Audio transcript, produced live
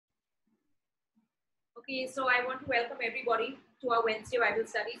Okay, so I want to welcome everybody to our Wednesday Bible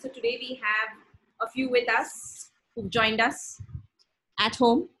study. So today we have a few with us who've joined us at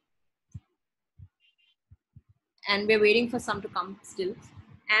home, and we're waiting for some to come still.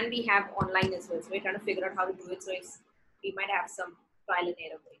 And we have online as well, so we're trying to figure out how to do it. So we might have some trial and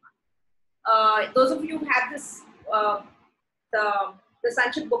error going on. Those of you who have this the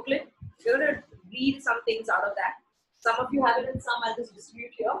Sonship booklet, we're going to read some things out of that. Some of you have it, and some I'll just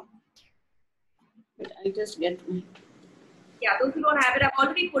distribute here. But I'll just get my... Yeah, those who don't have it, I've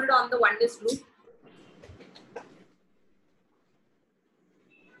already put it on the Oneness group. So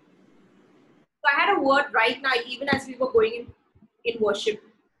I had a word right now, even as we were going in worship,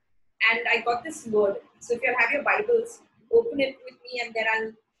 and I got this word. So if you have your Bibles, open it with me, and then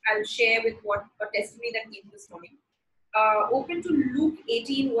I'll share with what a testimony that came this morning. Open to Luke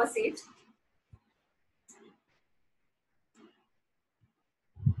 18, verse 8.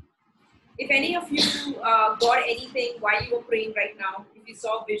 If any of you got anything while you were praying right now, if you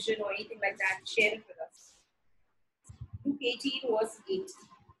saw vision or anything like that, share it with us. Luke 18, verse 8.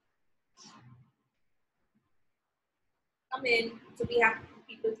 Come in. So we have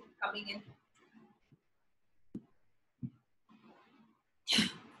people coming in.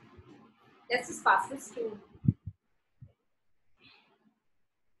 Let's just pass this to.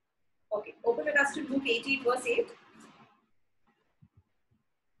 Okay, open with us to Luke 18, verse 8.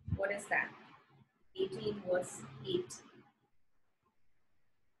 What is that? 18, verse 8.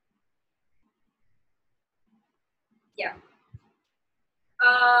 Yeah.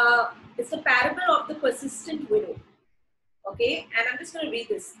 It's the parable of the persistent widow. Okay, and I'm just going to read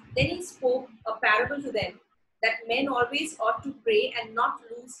this. Then he spoke a parable to them that men always ought to pray and not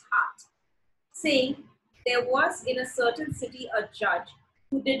lose heart, saying, there was in a certain city a judge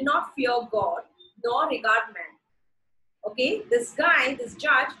who did not fear God nor regard man. Okay, this judge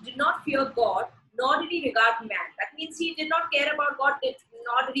did not fear God nor did he regard man. That means he did not care about God,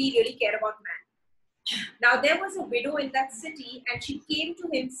 nor did he really care about man. Now there was a widow in that city, and she came to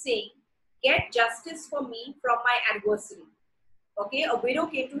him saying, get justice for me from my adversary. Okay, a widow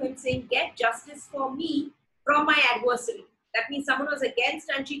came to him saying, get justice for me from my adversary. That means someone was against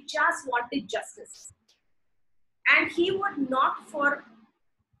and she just wanted justice. And he would not for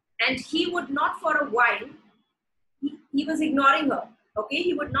a while, he was ignoring her. Okay,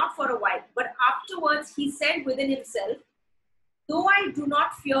 he would not for a while. But afterwards he said within himself, though I do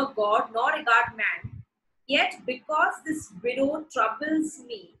not fear God nor regard man, yet because this widow troubles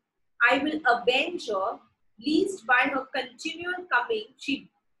me, I will avenge her, lest by her continual coming she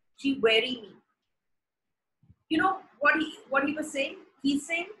weary me. You know what he was saying? He's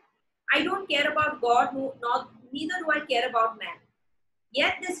saying, I don't care about God, neither do I care about man.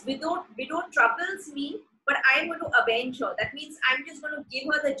 Yet this widow troubles me, but I'm going to avenge her. That means I'm just going to give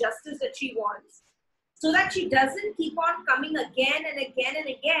her the justice that she wants, so that she doesn't keep on coming again and again and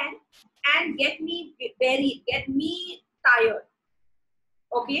again and get me buried, get me tired.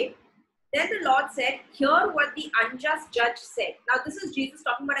 Okay? Then the Lord said, hear what the unjust judge said. Now this is Jesus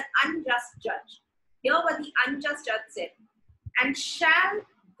talking about an unjust judge. Hear what the unjust judge said. And shall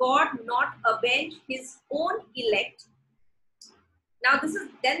God not avenge his own elect? Now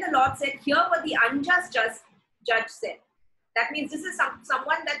then the Lord said, hear what the unjust judge said. That means this is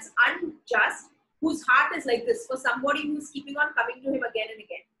someone that's unjust, whose heart is like this, for somebody who's keeping on coming to him again and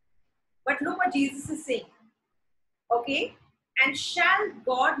again. But look what Jesus is saying. Okay? And shall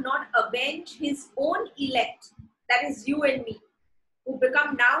God not avenge his own elect, that is you and me, who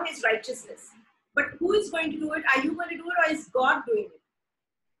become now his righteousness? But who is going to do it? Are you going to do it, or is God doing it?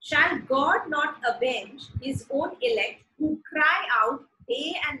 Shall God not avenge his own elect, who cry out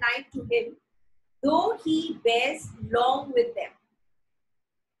day and night to him, though he bears long with them?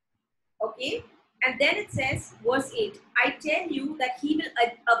 Okay? And then it says, verse 8, I tell you that he will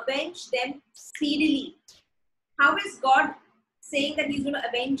avenge them speedily. How is God saying that he's going to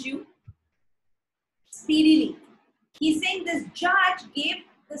avenge you? Speedily. He's saying this judge gave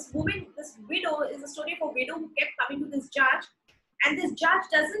this woman, this widow, is a story of a widow who kept coming to this judge, and this judge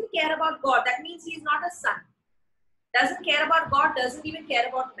doesn't care about God. That means he's not a son. Doesn't care about God, doesn't even care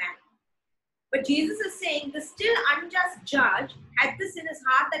about man. But Jesus is saying the still unjust judge had this in his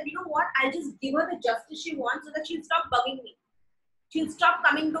heart that, you know what, I'll just give her the justice she wants so that she'll stop bugging me. She'll stop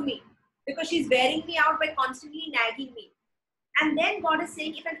coming to me because she's wearing me out by constantly nagging me. And then God is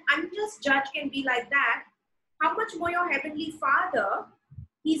saying, if an unjust judge can be like that, how much more your heavenly Father,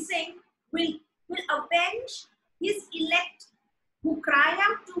 he's saying, will avenge his elect who cry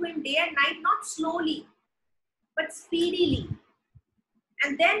out to him day and night, not slowly, but speedily.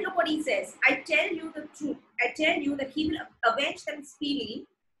 And then look what he says. I tell you the truth. I tell you that he will avenge them speedily.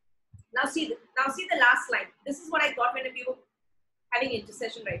 Now see the last line. This is what I got when we were having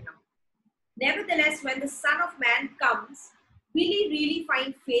intercession right now. Nevertheless, when the Son of Man comes, will he really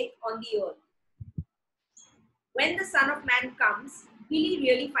find faith on the earth? When the Son of Man comes, will he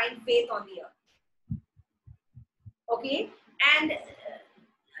really find faith on the earth? Okay? And,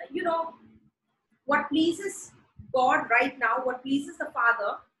 you know, what pleases God right now, what pleases the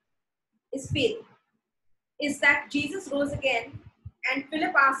Father is faith. Is that Jesus rose again, and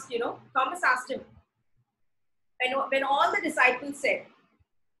Philip asked, Thomas asked him, when all the disciples said,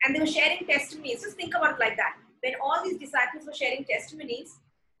 and they were sharing testimonies, just think about it like that. When all these disciples were sharing testimonies,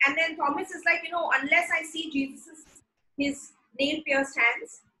 and then Thomas is like, unless I see his nail-pierced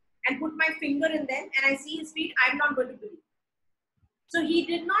hands and put my finger in them and I see his feet, I'm not going to believe. So he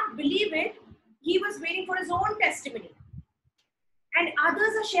did not believe it. He was waiting for his own testimony. And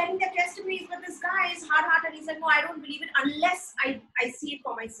others are sharing their testimonies, but this guy is hard-hearted. He said, no, I don't believe it unless I see it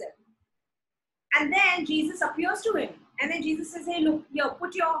for myself. And then Jesus appears to him. And then Jesus says, hey, look, here,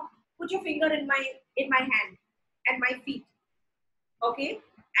 put your finger in my hand and my feet. Okay?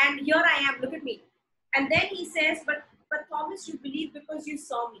 And here I am, look at me. And then he says, but Thomas, you believe because you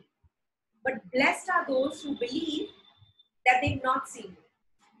saw me. But blessed are those who believe that they've not seen me.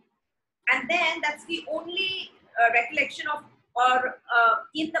 And then that's the only recollection of or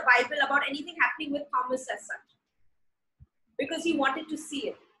in the Bible about anything happening with Thomas as such. Because he wanted to see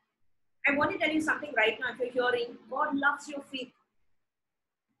it. I want to tell you something right now. If you're hearing, God loves your faith.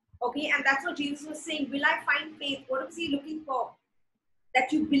 Okay, and that's what Jesus was saying. Will I find faith? What was he looking for?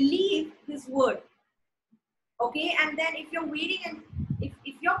 That you believe his word. Okay, and then if you're waiting, and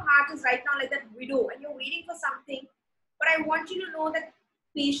if your heart is right now like that widow and you're waiting for something, but I want you to know that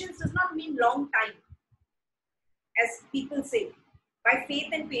patience does not mean long time. As people say, by faith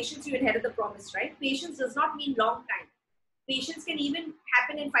and patience you inherit the promise, right? Patience does not mean long time. Patience can even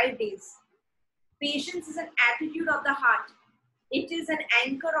happen in 5 days. Patience is an attitude of the heart. It is an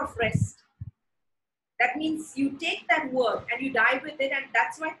anchor of rest. That means you take that word and you die with it, and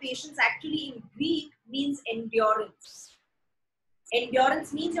that's why patience actually in Greek means endurance.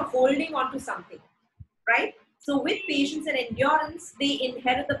 Endurance means you're holding on to something, right? So with patience and endurance, they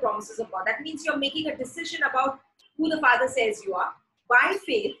inherit the promises of God. That means you're making a decision about who the Father says you are. By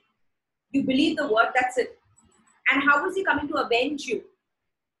faith, you believe the word, that's it. And how is he coming to avenge you?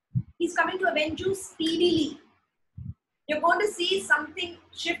 He's coming to avenge you speedily. You're going to see something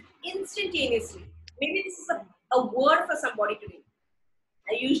shift instantaneously. Maybe this is a word for somebody today.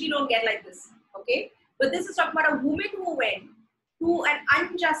 I usually don't get like this, okay? But this is talking about a woman who went to an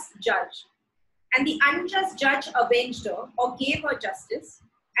unjust judge. And the unjust judge avenged her or gave her justice.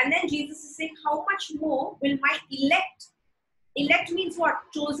 And then Jesus is saying, how much more will my elect means what?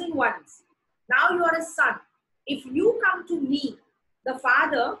 Chosen ones. Now you are a son. If you come to me, the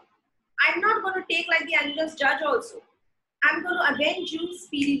Father, I'm not going to take like the unjust judge also. I'm going to avenge you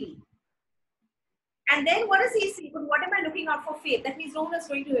speedily. And then what does he say? But what am I looking out for? Faith. That means no one is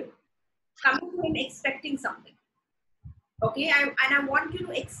going to him. Coming to him expecting something. Okay? And I want you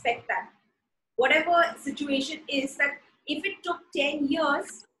to expect that. Whatever situation is, that if it took 10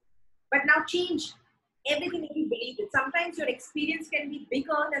 years, but now change everything that you believe in. Sometimes your experience can be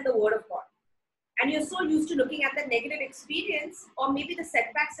bigger than the word of God. And you're so used to looking at the negative experience or maybe the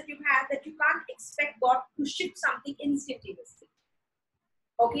setbacks that you have that you can't expect God to shift something instantaneously.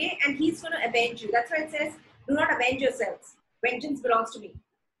 Okay? And he's going to avenge you. That's why it says, do not avenge yourselves. Vengeance belongs to me.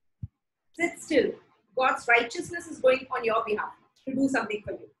 Sit still. God's righteousness is going on your behalf to do something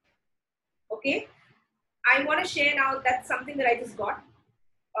for you. Okay? I want to share now, that's something that I just got.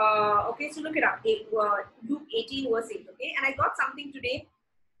 Okay, so look it up. Luke 18 verse 8. Okay? And I got something today.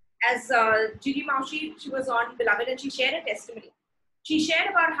 As Gigi Maushi, she was on Beloved and she shared a testimony. She shared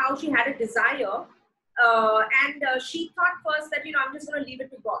about how she had a desire and she thought first that, I'm just going to leave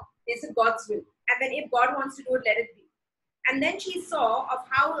it to God. It's God's will. And then if God wants to do it, let it be. And then she saw of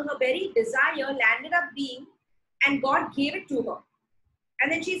how her very desire landed up being, and God gave it to her.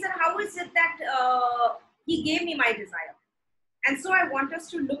 And then she said, how is it that he gave me my desire? And so I want us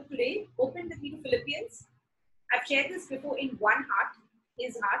to look today, open with me to Philippians. I've shared this before in one heart,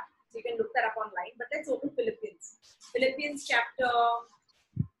 his heart. So you can look that up online. But let's open Philippians. Philippians chapter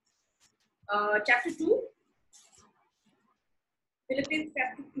 2. Philippians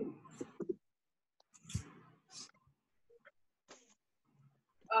chapter 2.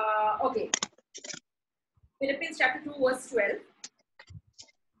 Okay. Philippians chapter 2 verse 12.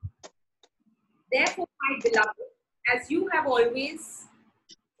 Therefore, my beloved, as you have always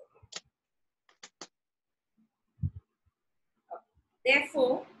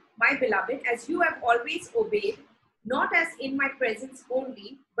Therefore, my beloved, as you have always obeyed, not as in my presence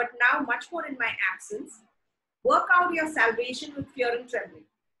only, but now much more in my absence. Work out your salvation with fear and trembling.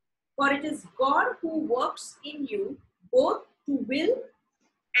 For it is God who works in you both to will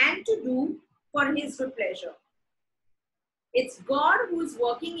and to do for his good pleasure. It's God who is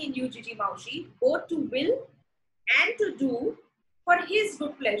working in you, Gigi Maushi, both to will and to do for his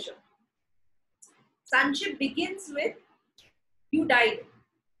good pleasure. Sonship begins with you died.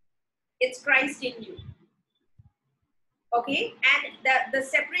 It's Christ in you. Okay? And the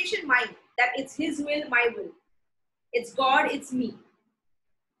separation mind, that it's his will, my will. It's God, it's me.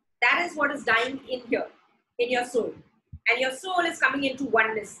 That is what is dying in here, in your soul. And your soul is coming into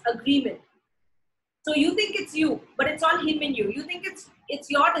oneness, agreement. So you think it's you, but it's all him in you. You think it's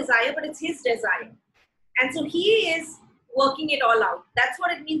your desire, but it's his desire. And so he is working it all out. That's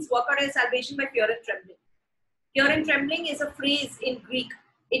what it means, work out your salvation by fear and trembling. Fear and trembling is a phrase in Greek.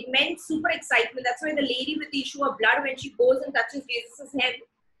 It meant super excitement. That's why the lady with the issue of blood, when she goes and touches Jesus' hem,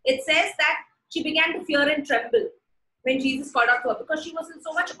 it says that she began to fear and tremble when Jesus called out to her, because she was in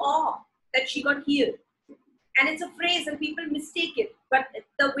so much awe that she got healed. And it's a phrase and people mistake it. But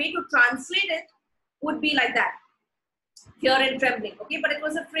the way to translate it would be like that. Fear and trembling. Okay, but it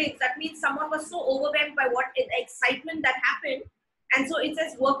was a phrase. That means someone was so overwhelmed by what excitement that happened. And so it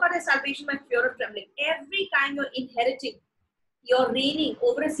says, work out your salvation by fear and trembling. Every time you're inheriting, you're reigning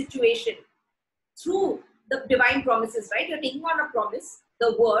over a situation through the divine promises, right? You're taking on a promise,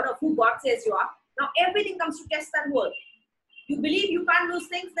 the word of who God says you are. Now everything comes to test that word. You believe you can't lose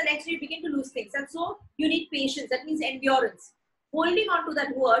things, the next day you begin to lose things. And so you need patience. That means endurance. Holding on to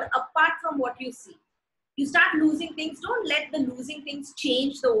that word apart from what you see. You start losing things. Don't let the losing things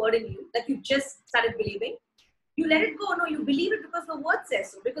change the word in you that you just started believing. You let it go. No, you believe it because the word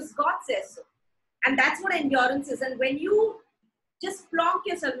says so, because God says so. And that's what endurance is. And when you just plonk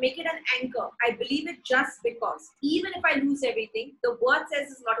yourself, make it an anchor. I believe it just because. Even if I lose everything, the word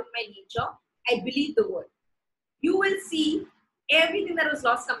says it's not of my nature. I believe the word. You will see everything that was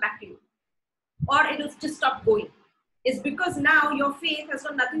lost come back to you. Or it will just stop going. It's because now your faith has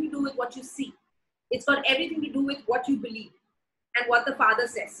got nothing to do with what you see. It's got everything to do with what you believe and what the Father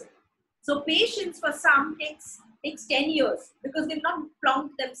says. So patience for some takes 10 years because they've not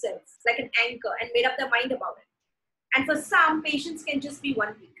plonked themselves like an anchor and made up their mind about it. And for some, patience can just be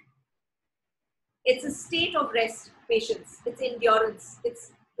 1 week. It's a state of rest, patience. It's endurance.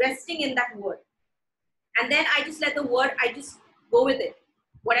 It's resting in that word. And then I just let the word, I just go with it.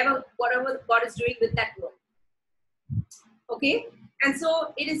 Whatever God is doing with that word. Okay? And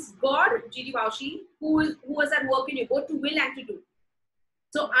so it is God, Gigi Maushi, who was at work in you, both to will and to do.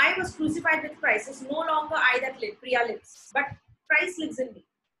 So I was crucified with Christ. It's no longer I that live, Priya lives. But Christ lives in me.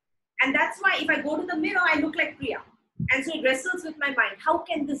 And that's why if I go to the mirror, I look like Priya. And so it wrestles with my mind. How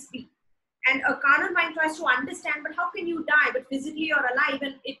can this be? And a carnal mind tries to understand, but how can you die? But physically you're alive.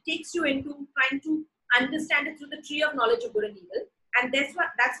 And it takes you into trying to understand it through the tree of knowledge of good and evil. And that's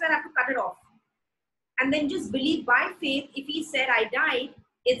where I have to cut it off. And then just believe by faith, if he said I died,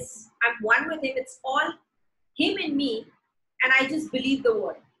 I'm one with him. It's all him in me. And I just believe the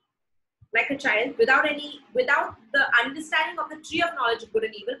word. Like a child, without the understanding of the tree of knowledge of good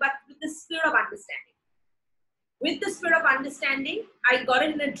and evil, but with the spirit of understanding. With the spirit of understanding, I got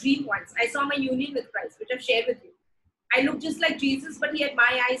it in a dream once. I saw my union with Christ, which I've shared with you. I looked just like Jesus, but he had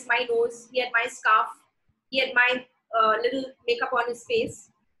my eyes, my nose, he had my scarf, he had my little makeup on his face.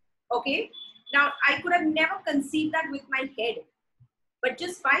 Okay? Now, I could have never conceived that with my head. But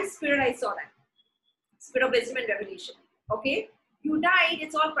just by spirit, I saw that. Spirit of wisdom and revelation. Okay? You died,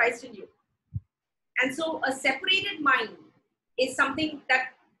 it's all Christ in you. And so a separated mind is something that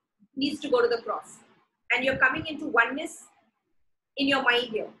needs to go to the cross. And you're coming into oneness in your mind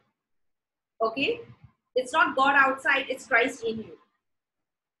here. Okay? It's not God outside, it's Christ in you.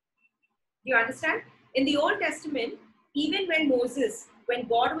 You understand? In the Old Testament, even when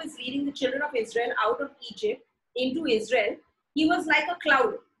God was leading the children of Israel out of Egypt into Israel, he was like a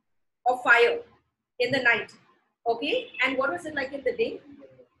cloud of fire in the night. Okay? And what was it like in the day?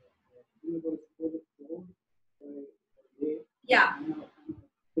 Yeah.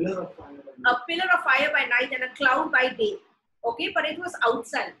 A pillar of fire by night and a cloud by day. Okay? But it was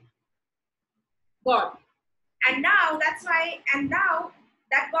outside God. And now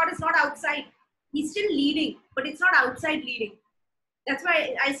that God is not outside. He's still leading, but it's not outside leading. That's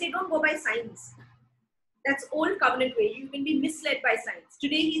why I say don't go by signs. That's old covenant way. You can be misled by signs.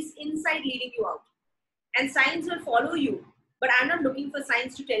 Today he's inside leading you out. And signs will follow you. But I'm not looking for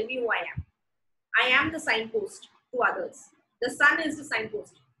signs to tell me who I am. I am the signpost to others. The Son is the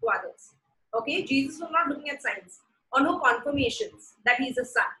signpost to others. Okay? Jesus was not looking at signs or no confirmations that he's a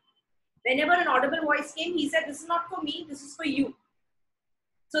son. Whenever an audible voice came, he said, this is not for me, this is for you.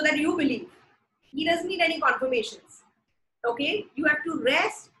 so that you believe. He doesn't need any confirmations. Okay? You have to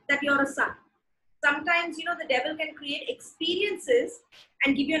rest that you're a son. Sometimes, you know, the devil can create experiences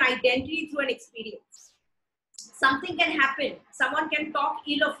and give you an identity through an experience. Something can happen. Someone can talk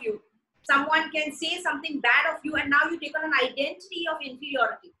ill of you. Someone can say something bad of you, and now you take on an identity of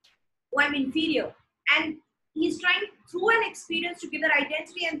inferiority. Oh, I'm inferior. And he's trying through an experience to give that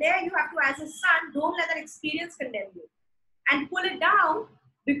identity, and there you have to, as a son, don't let that experience condemn you. And pull it down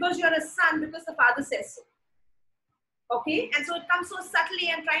because you're a son, because the father says so. Okay? And so it comes so subtly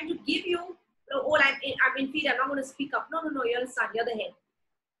and trying to give you, oh, I'm inferior, I'm not going to speak up. No, you're a son, you're the head.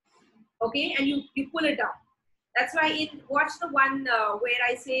 Okay? And you pull it down. That's why watch the one where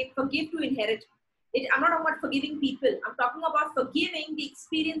I say, forgive to inherit. I'm not talking about forgiving people. I'm talking about forgiving the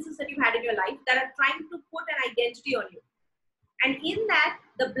experiences that you've had in your life that are trying to put an identity on you. And in that,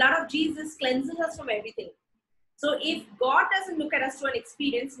 the blood of Jesus cleanses us from everything. So if God doesn't look at us through an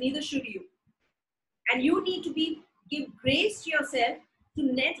experience, neither should you. And you need to give grace to yourself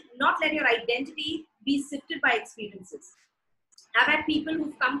to not let your identity be sifted by experiences. I've had people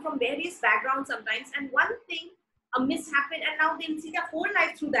who've come from various backgrounds sometimes, and one thing, a mishap, and now they'll see their whole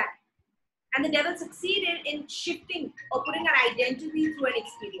life through that. And the devil succeeded in shifting or putting an identity through an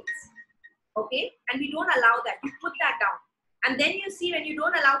experience. Okay? And we don't allow that. You put that down. And then you see when you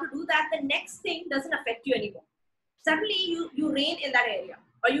don't allow to do that, the next thing doesn't affect you anymore. Suddenly you reign in that area,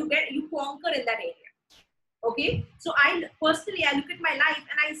 or you conquer in that area. Okay? So I personally look at my life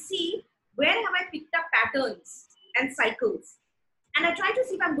and I see where have I picked up patterns and cycles. And I try to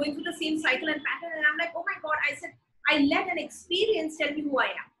see if I'm going through the same cycle and pattern, and I'm like, oh my God, I said, I let an experience tell me who I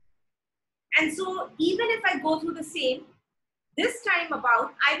am. And so even if I go through the same, this time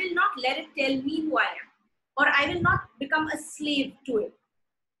about, I will not let it tell me who I am, or I will not become a slave to it.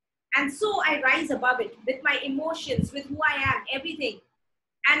 And so I rise above it with my emotions, with who I am, everything.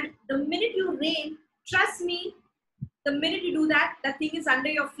 And the minute you reign, trust me, the minute you do that, that thing is under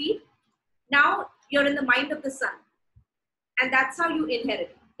your feet. Now you're in the mind of the Son. And that's how you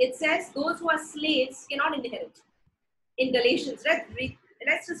inherit. It says those who are slaves cannot inherit. In Galatians,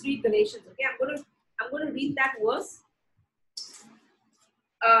 let's just read Galatians. Okay, I'm going to read that verse.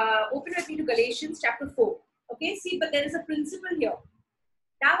 Open with me to Galatians chapter 4. Okay, see, but there is a principle here.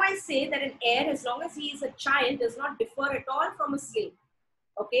 Now I say that an heir, as long as he is a child, does not differ at all from a slave.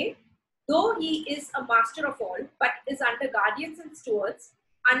 Okay, though he is a master of all, but is under guardians and stewards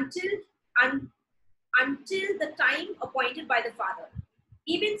until the time appointed by the Father.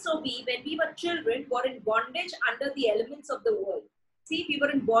 Even so we, when we were children, were in bondage under the elements of the world. See, we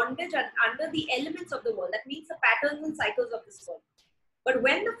were in bondage and under the elements of the world. That means the patterns and cycles of this world. But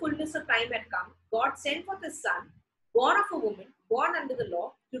when the fullness of time had come, God sent forth His Son, born of a woman, born under the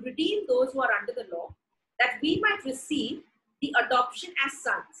law, to redeem those who are under the law, that we might receive the adoption as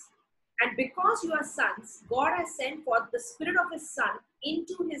sons. And because you are sons, God has sent forth the Spirit of His Son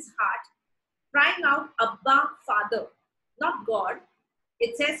into his heart, crying out, Abba, Father. Not God.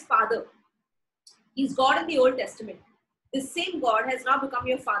 It says Father. He's God in the Old Testament. The same God has now become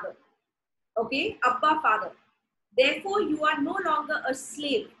your Father. Okay? Abba, Father. Therefore, you are no longer a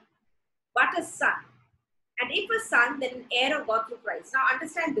slave, but a son. And if a son, then an heir of God through Christ. Now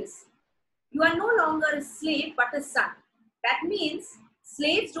understand this. You are no longer a slave, but a son. That means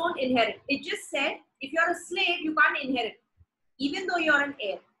slaves don't inherit. It just said, if you're a slave, you can't inherit, even though you're an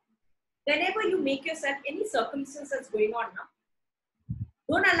heir. Whenever you make yourself any circumstance that's going on now,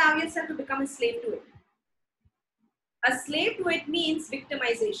 don't allow yourself to become a slave to it. A slave to it means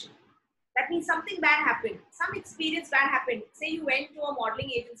victimization. That means something bad happened. Some experience bad happened. Say you went to a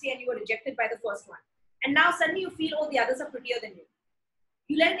modeling agency and you were rejected by the first one. And now suddenly you feel, oh, the others are prettier than you.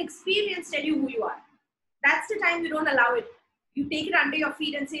 You let an experience tell you who you are. That's the time you don't allow it. You take it under your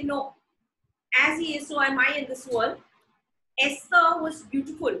feet and say, no, as he is, so am I in this world. Esther was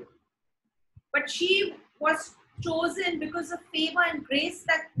beautiful, but she was chosen because of favor and grace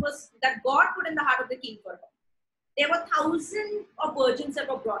that God put in the heart of the king for her. There were thousands of virgins that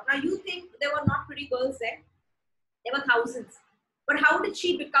were brought. Now you think there were not pretty girls there. There were thousands. But how did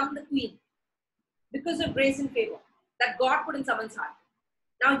she become the queen? Because of grace and favor that God put in someone's heart.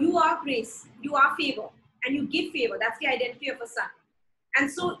 Now you are grace, you are favor, and you give favor. That's the identity of a son. And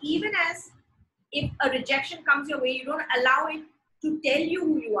so even as if a rejection comes your way, you don't allow it to tell you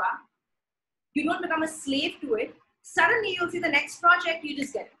who you are. You don't become a slave to it. Suddenly you'll see the next project, you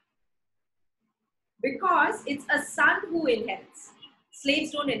just get it. Because it's a son who inherits.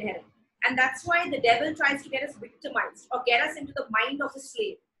 Slaves don't inherit. And that's why the devil tries to get us victimized or get us into the mind of a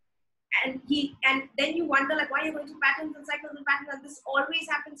slave. And then you wonder, like, why are you going through patterns and cycles and patterns, and this always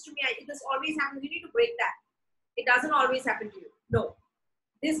happens to me, this always happens. You need to break that. It doesn't always happen to you. No.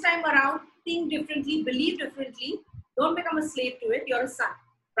 This time around, think differently, believe differently. Don't become a slave to it. You're a son.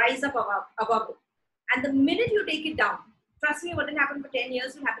 Rise up above it. And the minute you take it down, trust me, what didn't happen for 10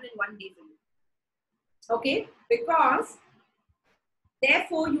 years will happen in one day for you. Okay? Because,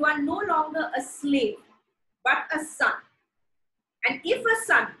 therefore, you are no longer a slave, but a son. And if a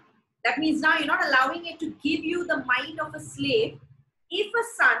son, that means now you're not allowing it to give you the mind of a slave. If a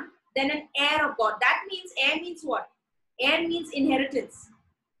son, then an heir of God. That means, heir means what? Heir means inheritance.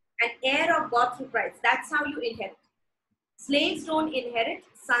 An heir of God through Christ. That's how you inherit. Slaves don't inherit,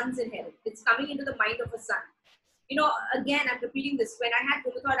 sons inherit. It's coming into the mind of a son. You know, again, I'm repeating this. When I had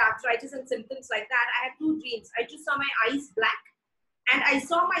rheumatoid arthritis and symptoms like that, I had 2 dreams. I just saw my eyes black and I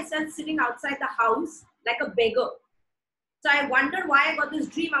saw myself sitting outside the house like a beggar. So I wondered why I got this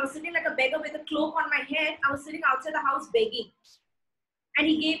dream. I was sitting like a beggar with a cloak on my head. I was sitting outside the house begging. And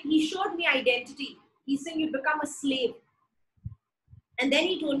he showed me identity. He's saying you become a slave. And then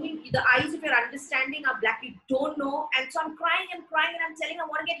he told me, the eyes of your understanding are black. You don't know. And so I'm crying and crying and I'm telling I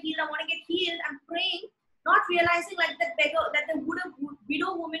want to get healed. I want to get healed. I'm praying, not realizing like that beggar, that the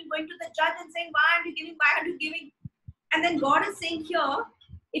widow woman going to the judge and saying, why aren't you giving? Why aren't you giving? And then God is saying here,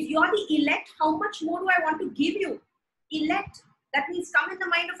 if you're the elect, how much more do I want to give you? Elect, that means come in the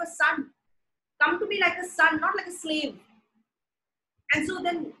mind of a son. Come to me like a son, not like a slave. And so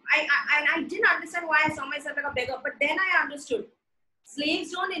then I didn't understand why I saw myself like a beggar. But then I understood.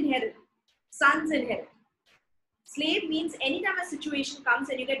 Slaves don't inherit, sons inherit. Slave means anytime a situation comes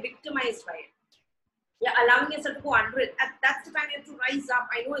and you get victimized by it, you're allowing yourself to go under it. That's the time you have to rise up.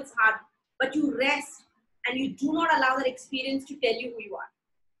 I know it's hard, but you rest and you do not allow that experience to tell you who you are.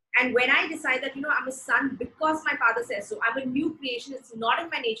 And when I decide that, you know, I'm a son because my father says so, I'm a new creation, it's not in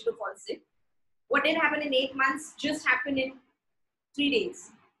my nature to fall sick. What did happen in 8 months just happened in 3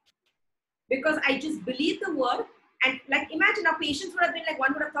 days. Because I just believed the word. And like, imagine our patience would have been like,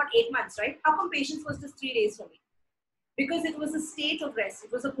 one would have thought 8 months, right? How come patience was just 3 days for me? Because it was a state of rest.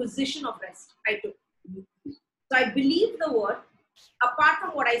 It was a position of rest I took. So I believed the word, apart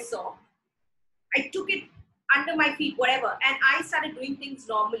from what I saw. I took it under my feet, whatever. And I started doing things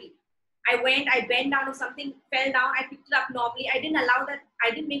normally. I bent down, if something fell down, I picked it up normally. I didn't allow that.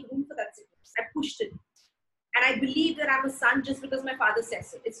 I didn't make room for that sickness. I pushed it. And I believe that I'm a son just because my father says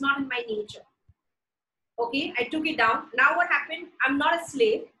so. It's not in my nature. Okay, I took it down. Now what happened? I'm not a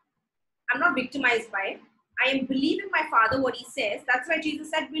slave. I'm not victimized by it. I am believing my father, what he says. That's why Jesus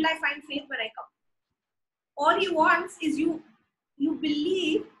said, will I find faith when I come? All he wants is you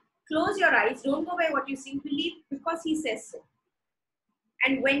believe, close your eyes, don't go by what you see, believe because he says so.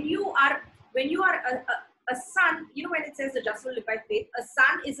 And when you are a son, you know when it says the just will live by faith, a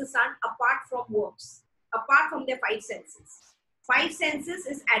son is a son apart from works, apart from their 5 senses. 5 senses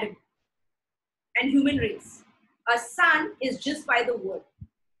is Adam and human race. A son is just by the word.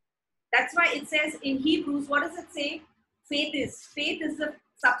 That's why it says in Hebrews, what does it say? Faith is the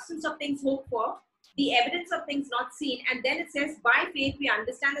substance of things hoped for, the evidence of things not seen. And then it says, by faith we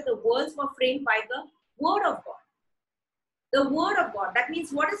understand that the worlds were framed by the word of God. The word of God. That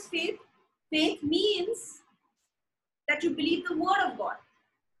means what is faith? Faith means that you believe the word of God,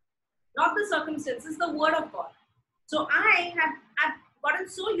 not the circumstances, the word of God. So I've gotten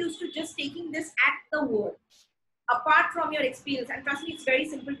so used to just taking this at the word, apart from your experience. And trust me, it's very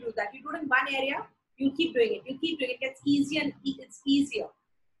simple to do that. You do it in one area, you keep doing it. You keep doing it. It gets easier and it's easier.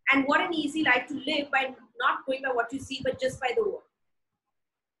 And what an easy life to live by not going by what you see, but just by the word.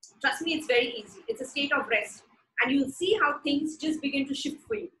 Trust me, it's very easy. It's a state of rest. And you'll see how things just begin to shift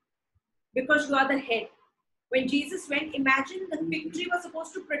for you because you are the head. When Jesus went, imagine the fig tree was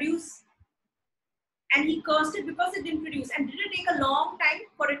supposed to produce and he cursed it because it didn't produce. And did it take a long time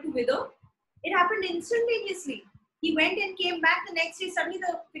for it to wither? It happened instantaneously. He went and came back the next day. Suddenly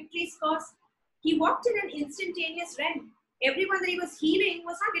the fig tree is cursed. He walked in an instantaneous realm. Everyone that he was healing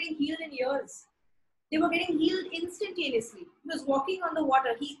was not getting healed in years. They were getting healed instantaneously. He was walking on the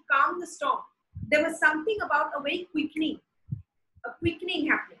water. He calmed the storm. There was something about a very quickening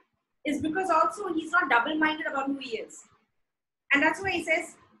happening. It's because also he's not double-minded about who he is. And that's why he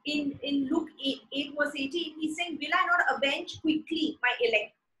says in Luke 8 verse 18, he's saying, will I not avenge quickly my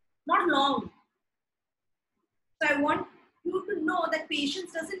elect? Not long. So I want you to know that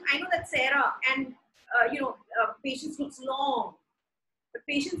patience doesn't, I know that Sarah and patience looks long, but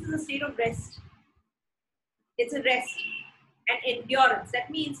patience is a state of rest. It's a rest and endurance. That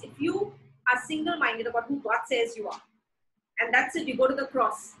means if you are single-minded about who God says you are, and that's it, you go to the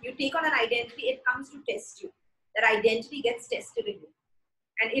cross, you take on an identity, it comes to test you. That identity gets tested in you.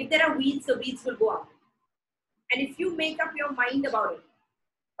 And if there are weeds, the weeds will go out. And if you make up your mind about it,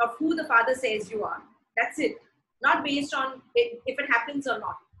 of who the Father says you are, that's it. Not based on if it happens or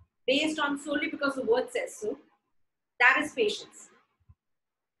not. Based on solely because the word says so. That is patience.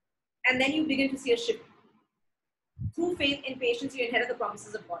 And then you begin to see a shift. Through faith and patience, you inherit the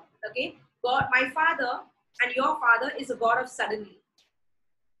promises of God. Okay? God, my Father and your Father is a God of suddenly,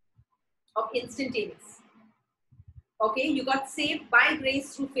 of instantaneous. Okay? You got saved by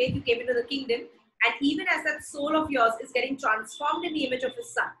grace through faith. You came into the kingdom. And even as that soul of yours is getting transformed in the image of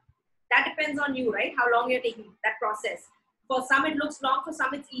His Son, that depends on you, right? How long you're taking that process. For some, it looks long. For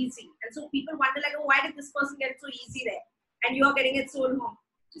some, it's easy. And so people wonder, like, oh, why did this person get it so easy there? And you're getting it so long.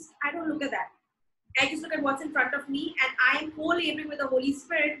 I don't look at that. I just look at what's in front of me, and I am co-laboring with the Holy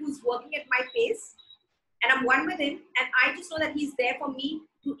Spirit who's working at my pace, and I'm one with Him, and I just know that He's there for me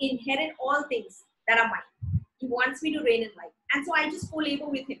to inherit all things that are mine. He wants me to reign in life. And so I just co-labor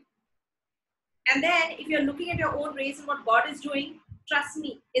with Him. And then if you're looking at your own race and what God is doing, trust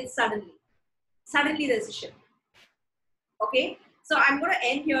me, it's suddenly. Suddenly there's a shift. Okay? So I'm going to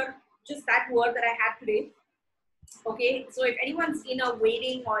end here, just that word that I had today. Okay? So if anyone's in a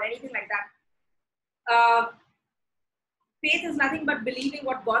waiting or anything like that, faith is nothing but believing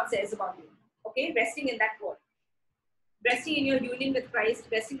what God says about you. Okay? Resting in that word. Resting in your union with Christ,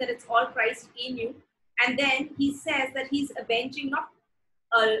 resting that it's all Christ in you. And then He says that He's avenging not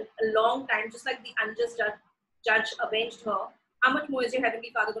a long time, just like the unjust judge avenged her. How much more is your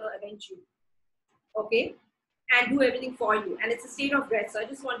Heavenly Father going to avenge you? Okay? And do everything for you. And it's a state of rest. So I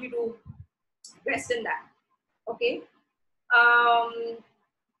just want you to rest in that. Okay?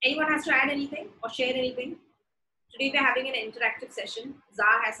 Anyone has to add anything or share anything? Today we're having an interactive session.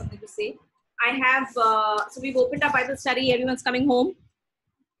 Zah has something to say. I have, so we've opened our Bible study. Everyone's coming home.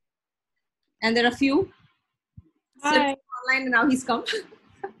 And there are a few. Hi. Online and now he's come.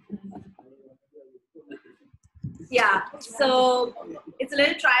 Yeah, so it's a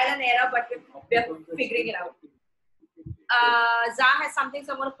little trial and error, but we're figuring it out. Zah has something,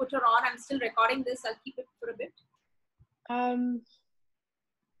 so I'm going to put her on. I'm still recording this. I'll keep it for a bit.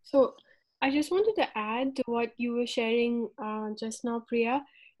 So I just wanted to add to what you were sharing just now, Priya.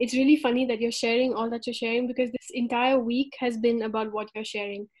 It's really funny that you're sharing all that you're sharing, because this entire week has been about what you're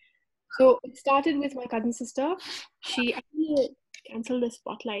sharing. So it started with my cousin sister. She actually canceled the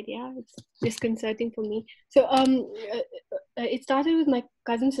spotlight. Yeah, it's disconcerting for me. So it started with my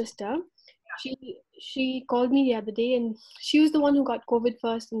cousin sister. She called me the other day, and she was the one who got COVID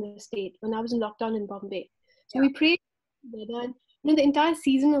first in the state when I was in lockdown in Bombay. So we prayed together, and the entire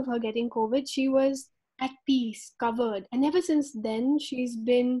season of her getting COVID, she was at peace, covered, and ever since then she's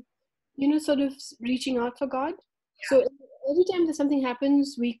been, sort of reaching out for God. So every time that something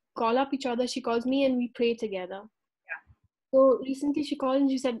happens, we call up each other. She calls me, and we pray together. So recently she called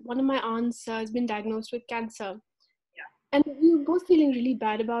and she said one of my aunts has been diagnosed with cancer. And we were both feeling really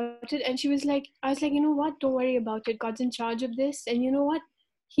bad about it. And she was like, I was like, you know what? Don't worry about it. God's in charge of this. And you know what?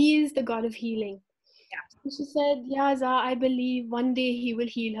 He is the God of healing. So she said, yeah, Zah, I believe one day He will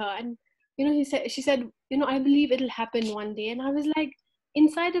heal her. And, she said, I believe it'll happen one day. And I was like,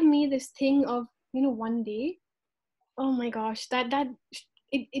 inside of me, this thing of, one day, oh my gosh,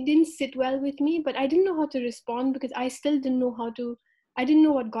 it didn't sit well with me, but I didn't know how to respond, because I still didn't know I didn't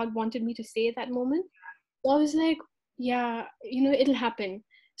know what God wanted me to say at that moment. So I was like, yeah, it'll happen.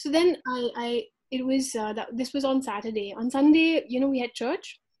 So then this was on Saturday. On Sunday, we had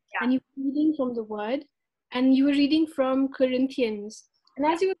church, and you were reading from the word, and you were reading from Corinthians. And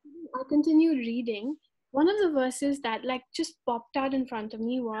as you were reading, I continued reading. One of the verses that just popped out in front of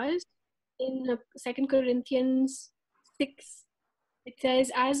me was in 2 Corinthians 6. It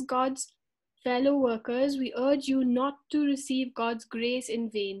says, as God's fellow workers, we urge you not to receive God's grace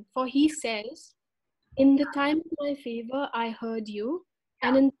in vain. For He says, in the time of my favor, I heard you,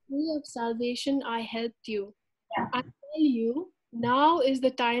 and in the day of salvation, I helped you. I tell you, now is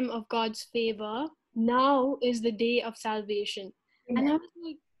the time of God's favor. Now is the day of salvation. And I was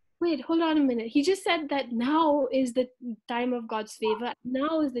like, wait, hold on a minute. He just said that now is the time of God's favor.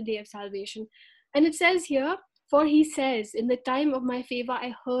 Now is the day of salvation. And it says here, for He says, in the time of my favor,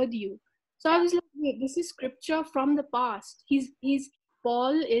 I heard you. So I was like, wait, this is scripture from the past.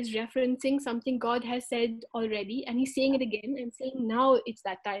 Paul is referencing something God has said already, and he's saying it again and saying now it's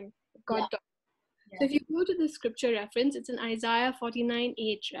that time. God talked. So if you go to the scripture reference, it's in Isaiah 49:8,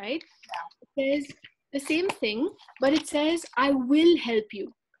 right? It says the same thing, but it says, I will help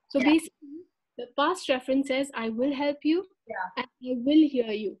you. So basically, the past reference says, I will help you, and I will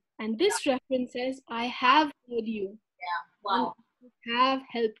hear you. And this reference says, I have heard you. Wow. Have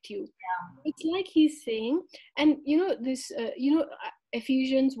helped you. It's like he's saying, and this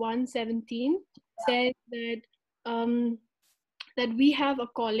Ephesians 1:17 says that that we have a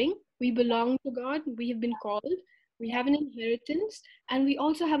calling, we belong to God, we have been called, we have an inheritance, and we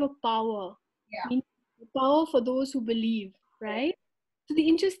also have a power. Yeah. We need power for those who believe, right? So the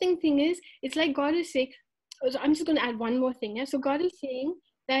interesting thing is, it's like God is saying, so I'm just going to add one more thing. Yeah? So God is saying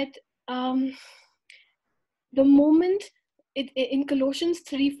that the moment, in Colossians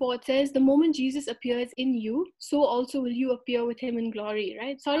 3:4 it says, the moment Jesus appears in you, so also will you appear with him in glory,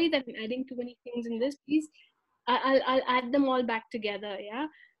 right? Sorry that I'm adding too many things in this. Please, I'll add them all back together, yeah?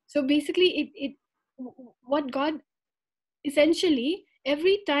 So basically, what God, essentially,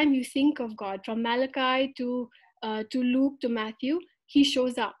 every time you think of God, from Malachi to Luke to Matthew, he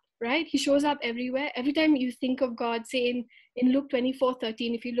shows up, right? He shows up everywhere. Every time you think of God, say in Luke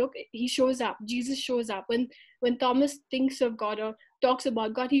 24:13, if you look, he shows up. Jesus shows up. When Thomas thinks of God or talks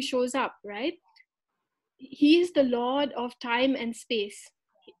about God, he shows up, right? He is the Lord of time and space.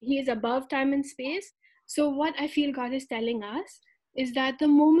 He is above time and space. So what I feel God is telling us is that the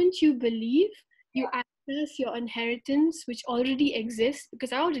moment you believe, you access your inheritance, which already exists,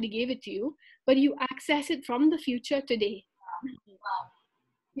 because I already gave it to you, but you access it from the future today. Wow.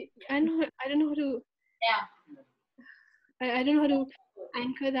 I don't know how to Yeah. I don't know how to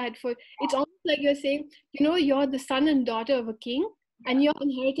anchor that. For it's almost like you're saying, you're the son and daughter of a king, and your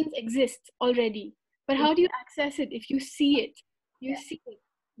inheritance exists already. But how do you access it? If you see it,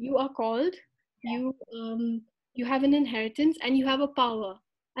 you are called, you have an inheritance, and you have a power.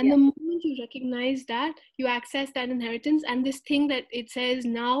 And the moment you recognize that, you access that inheritance, and this thing that it says,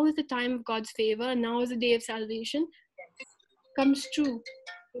 now is the time of God's favor, now is the day of salvation, comes true.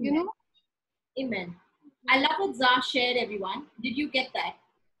 Amen. I love what Zah shared, everyone. Did you get that?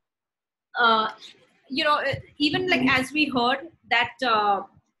 Even like as we heard that,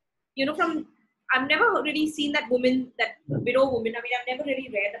 from, I've never really seen that woman, that widow woman. I mean, I've never really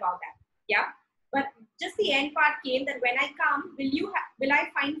read about that. Yeah. But just the end part came that when I come, will I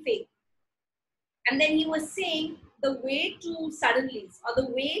find faith? And then he was saying the way to suddenlies, or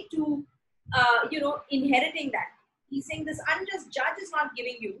the way to, inheriting that. He's saying this unjust judge is not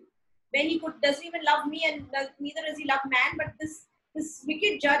giving you, when he doesn't even love me, and neither does he love man, but this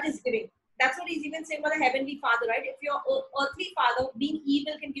wicked judge is giving. That's what he's even saying about the heavenly Father, right? If your earthly father, being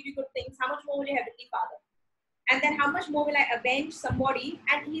evil, can give you good things, how much more will your heavenly Father? And then how much more will I avenge somebody?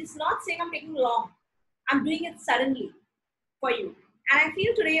 And he's not saying I'm taking long. I'm doing it suddenly for you. And I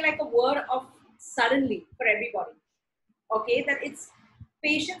feel today like a word of suddenly for everybody. Okay, that it's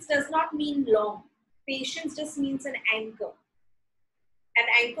patience does not mean long. Patience just means an anchor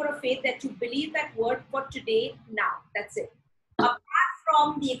of faith, that you believe that word for today, now. That's it. Apart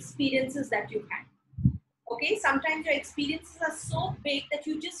from the experiences that you've had. Okay, sometimes your experiences are so big that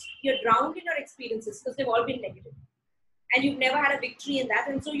you're drowned in your experiences because they've all been negative. And you've never had a victory in that.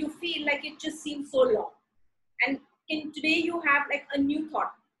 And so you feel like it just seems so long. And today you have like a new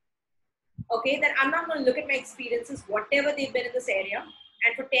thought. Okay, that I'm not going to look at my experiences, whatever they've been in this area.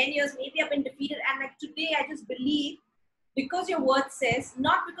 And for 10 years, maybe I've been defeated. And like today, I just believe, because your word says,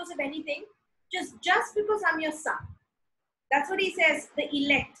 not because of anything, just because I'm your son. That's what he says, the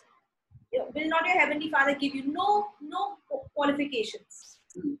elect. Will not your heavenly Father give you no qualifications?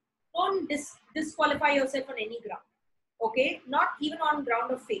 Don't disqualify yourself on any ground. Okay? Not even on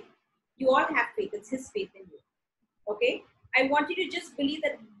ground of faith. You all have faith. It's his faith in you. Okay? I want you to just believe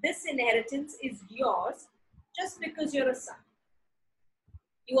that this inheritance is yours just because you're a son.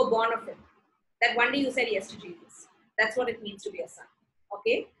 You were born of him. That one day you said yes to Jesus. That's what it means to be a son.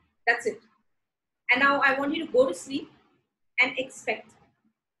 Okay? That's it. And now I want you to go to sleep and expect.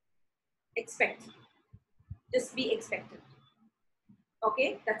 Expect. Just be expectant.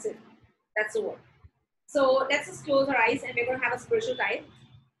 Okay? That's it. That's the word. So let's just close our eyes, and we're going to have a spiritual time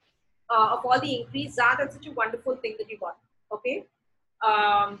of all the increase. Zah, that's such a wonderful thing that you got. Okay?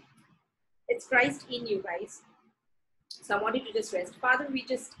 It's Christ in you, guys. So I want you to just rest. Father, we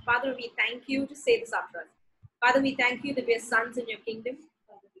thank you. Just say this after us. Father, we thank you that we are sons in your kingdom.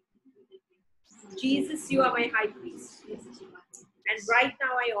 Jesus, you are my high priest. And right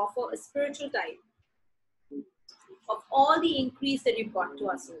now I offer a spiritual tithe of all the increase that you've got to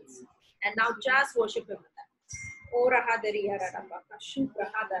our souls. And now just worship him with that. O Rahadari Haradapaka,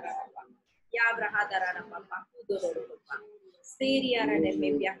 Shuprahadarapa, Yabrahadarapa, Hudorapa, Steriara de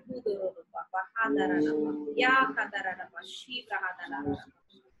Mebia, Hudorapa, Hadarapa, Yakadarapa, Shibrahadarapa,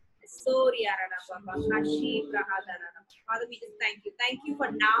 Storiarapa, Hashibrahadarapa. Father, we just thank you. Thank you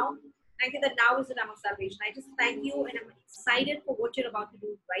for now. Thank you that now is the time of salvation. I just thank you, and I'm excited for what you're about to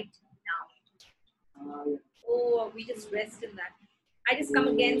do right now. Oh, we just rest in that. I just come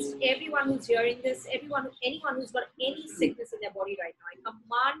against everyone who's hearing this, anyone who's got any sickness in their body right now. I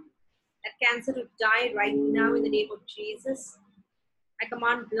command that cancer to die right now in the name of Jesus. I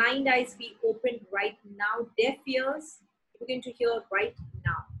command blind eyes be opened right now. Deaf ears begin to hear right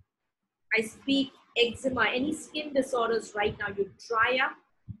now. I speak eczema, any skin disorders right now, you dry up.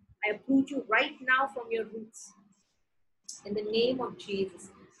 I uproot you right now from your roots. In the name of Jesus.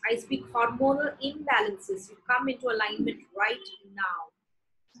 I speak hormonal imbalances. You come into alignment right now.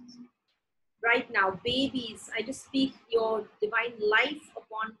 Right now, babies, I just speak your divine life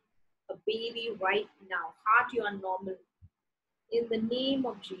upon a baby right now. Heart, you are normal. In the name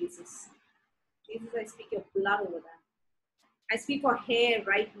of Jesus. Jesus, I speak your blood over them. I speak for hair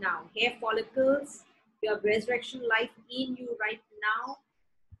right now. Hair follicles, you have resurrection life in you right now.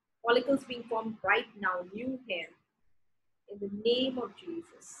 Follicles being formed right now. New hair. In the name of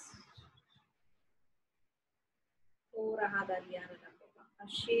Jesus.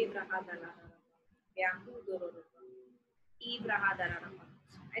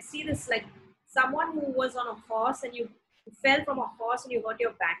 I see this like someone who was on a horse and you fell from a horse and you hurt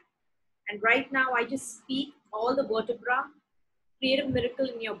your back. And right now I just speak all the vertebra, create a miracle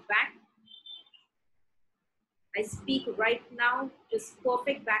in your back. I speak right now, just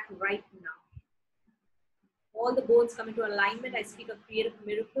perfect back right now. All the bones come into alignment. I speak a creative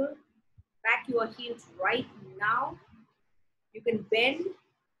miracle. Back, you are healed right now. You can bend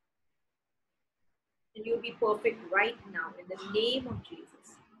and you'll be perfect right now in the name of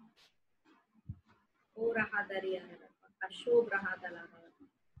Jesus.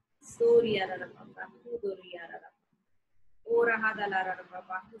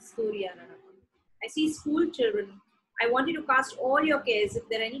 I see school children. I want you to cast all your cares, if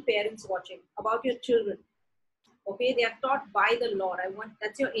there are any parents watching, about your children. Okay, they are taught by the Lord.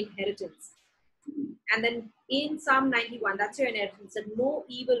 That's your inheritance. And then in Psalm 91, that's your inheritance, that no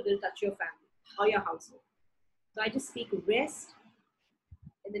evil will touch your family or your household. So I just speak rest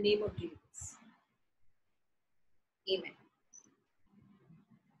in the name of Jesus. Amen.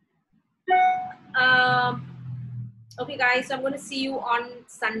 Okay, guys, so I'm going to see you on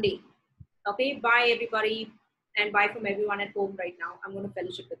Sunday. Okay, bye everybody, and bye from everyone at home right now. I'm going to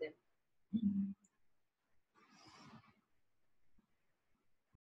fellowship with them.